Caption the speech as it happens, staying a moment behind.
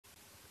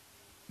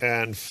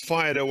and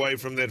fired away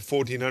from that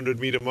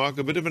 1400-meter mark.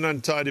 A bit of an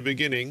untidy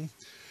beginning.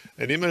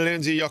 And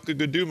Imalenzi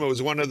Yokaguduma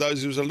was one of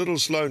those who was a little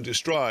slow into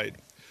stride.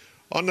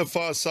 On the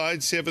far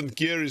side, seventh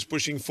gear is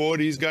pushing forward.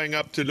 He's going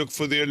up to look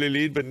for the early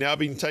lead, but now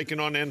being taken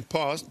on and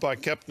passed by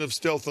Captain of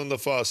Stealth on the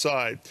far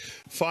side.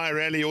 Fire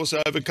Alley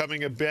also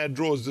overcoming a bad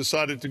draw has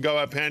decided to go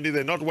up handy.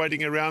 They're not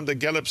waiting around. The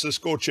Gallop's a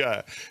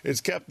scorcher.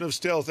 It's Captain of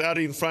Stealth out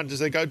in front as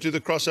they go to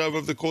the crossover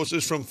of the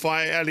courses from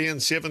Fire Alley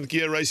and seventh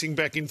gear racing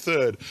back in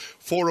third.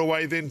 4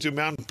 away then to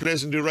Mount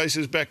Pleasant, who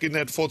races back in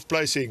that fourth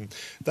placing.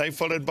 They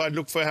followed by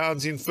Look for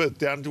Hounds in fifth.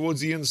 Down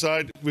towards the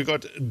inside, we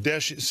got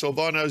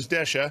SILVANO'S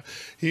Dasher.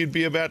 He'd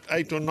be about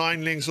 8 or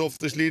 9 lengths off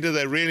this leader.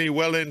 They're really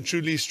well and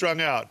truly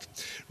strung out.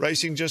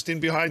 Racing just in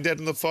behind that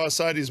on the far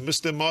side is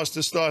Mr.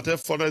 Master Starter,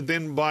 followed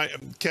then by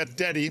Cat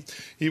Daddy.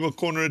 He will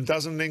corner a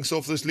dozen lengths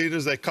off this leader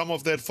as they come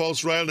off that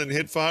false rail and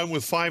head for home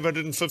with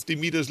 550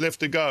 meters left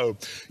to go.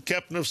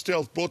 Captain of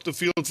Stealth brought the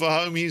field for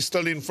home. He's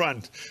still in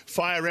front.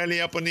 Fire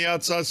Rally up on the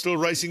outside, still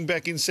racing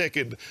back in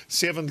second.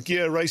 Seventh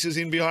gear races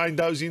in behind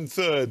those in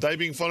third. They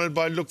being followed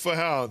by Look for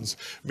Hounds.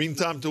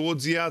 Meantime,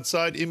 towards the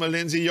outside,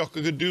 Imalenzi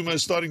Yokaguduma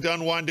is starting to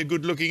unwind a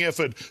good-looking effort.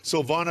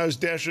 SILVANO'S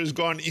Dasher has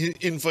gone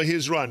in for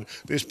his run.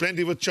 There's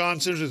plenty of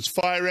chances. It's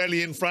Fire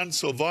Rally in front.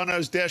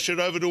 SILVANO'S Dasher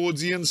over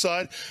towards the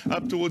inside.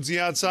 Up towards the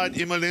outside,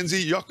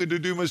 Imalenzi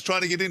Yokaguduma is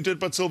trying to get into it,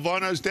 but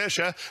SILVANO'S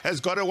Dasher has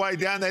got away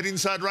down that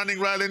inside running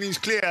rail and he's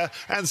clear.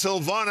 And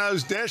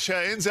SILVANO'S Dasher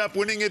ends up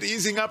winning it,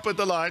 easing up at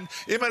the line.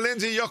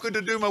 Imalenzi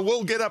Yokaguduma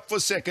will get up for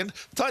second.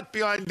 Tight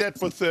behind that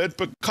for third.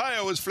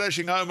 Pakayo is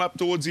flashing home up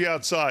towards the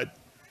outside.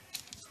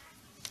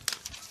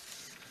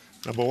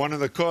 Number 1 in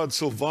the card,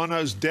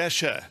 SILVANO'S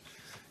Dasher.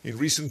 In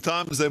recent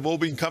times, they've all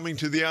been coming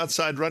to the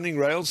outside running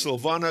rail.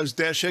 SILVANO'S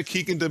Dasher.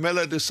 Keegan de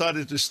Mello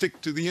decided to stick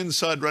to the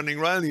inside running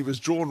rail. He was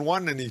drawn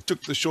 1 and he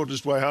took the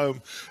shortest way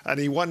home. And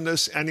he won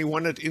this and he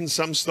won it in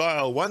some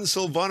style. 1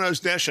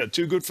 SILVANO'S Dasher.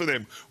 Too good for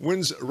them.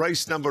 Wins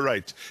race number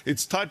 8.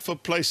 It's tight for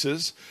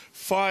places.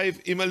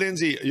 5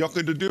 Imalenzi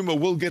Yokaguduma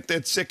will get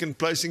that second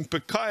placing.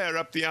 Pakayo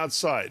up the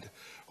outside.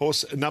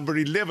 Horse number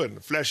 11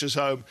 flashes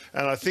home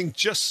and I think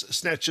just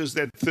snatches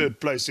that third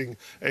placing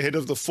ahead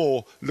of the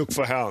 4 Look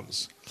for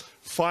Hounds.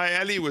 Fire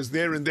Alley was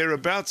there and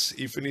thereabouts.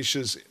 He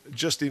finishes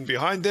just in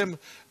behind them.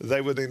 They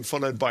were then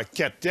followed by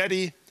Cat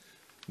Daddy.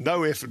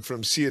 No effort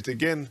from See It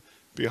Again.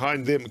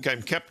 Behind them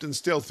came Captain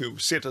Stealth, who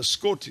set a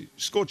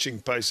scorching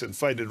pace and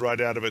faded right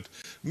out of it.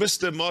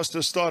 Mr.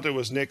 Master Starter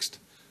was next.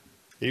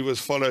 He was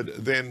followed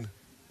then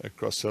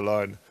across the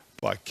line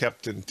by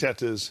Captain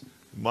Tatters,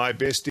 My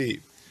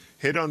Bestie.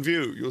 Head on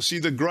view, you'll see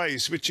the grey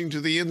switching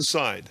to the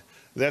inside.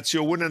 That's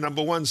your winner,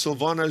 number 1,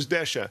 SILVANO'S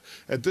Dasher.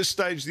 At this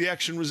stage, the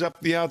action was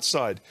up the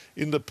outside.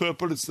 In the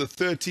purple, it's the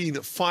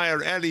 13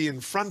 Fire Alley in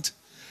front.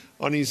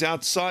 On his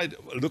outside,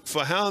 Look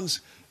for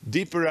Hounds.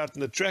 Deeper out in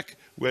the track,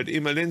 we had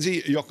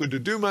Imalenzi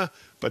Yokaguduma.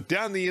 But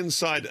down the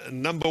inside,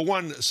 number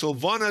 1,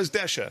 SILVANO'S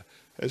Dasher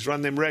has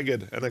run them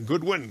ragged. And a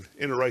good win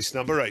in race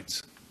number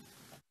 8.